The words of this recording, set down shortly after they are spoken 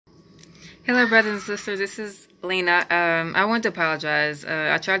Hello, brothers and sisters. This is Lena. I want to apologize.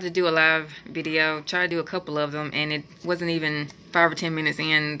 I tried to do a live video, tried to do a couple of them, and it wasn't even 5 or 10 minutes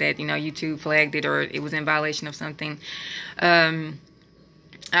in that, YouTube flagged it or it was in violation of something. I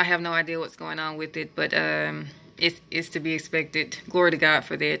have no idea what's going on with it, but it's to be expected. Glory to God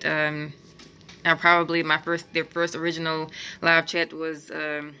for that. Their first original live chat was,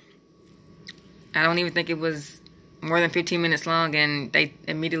 I don't even think it was more than 15 minutes long, and they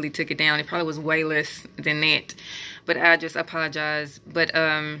immediately took it down. It probably was way less than that, but I just apologize. But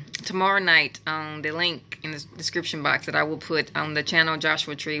tomorrow night, on the link in the description box that I will put on the channel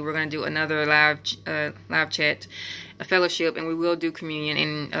Joshua Tree, we're going to do another live chat, a fellowship, and we will do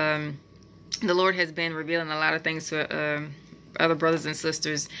communion. And the Lord has been revealing a lot of things to other brothers and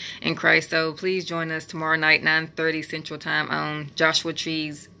sisters in Christ. So please join us tomorrow night, 9:30 Central Time, on Joshua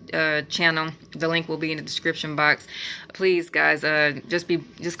Tree's channel. The link will be in the description box. Please, guys,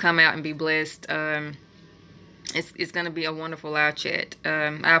 just come out and be blessed. It's gonna be a wonderful live chat.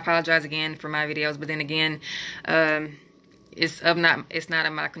 I apologize again for my videos, but then again, it's not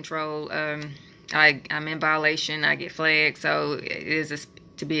in my control. I'm in violation. I get flagged, so it is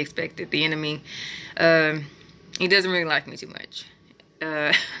to be expected. The enemy, he doesn't really like me too much,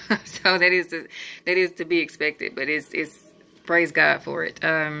 so that is to be expected. But it's praise God for it.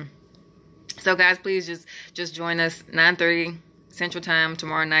 So guys, please just join us 9:30 Central Time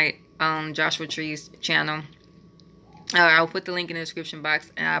tomorrow night on Joshua Tree's channel. I'll put the link in the description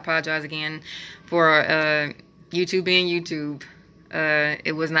box, and I apologize again for YouTube being YouTube.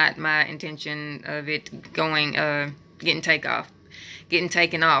 It was not my intention of it getting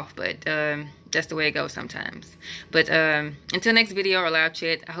taken off, but that's the way it goes sometimes. But until next video or live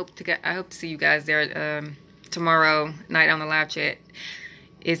chat, I hope to see you guys there tomorrow night on the live chat.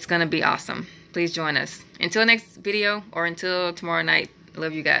 It's gonna be awesome. Please join us. Until next video, or until tomorrow night,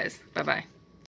 love you guys. Bye bye.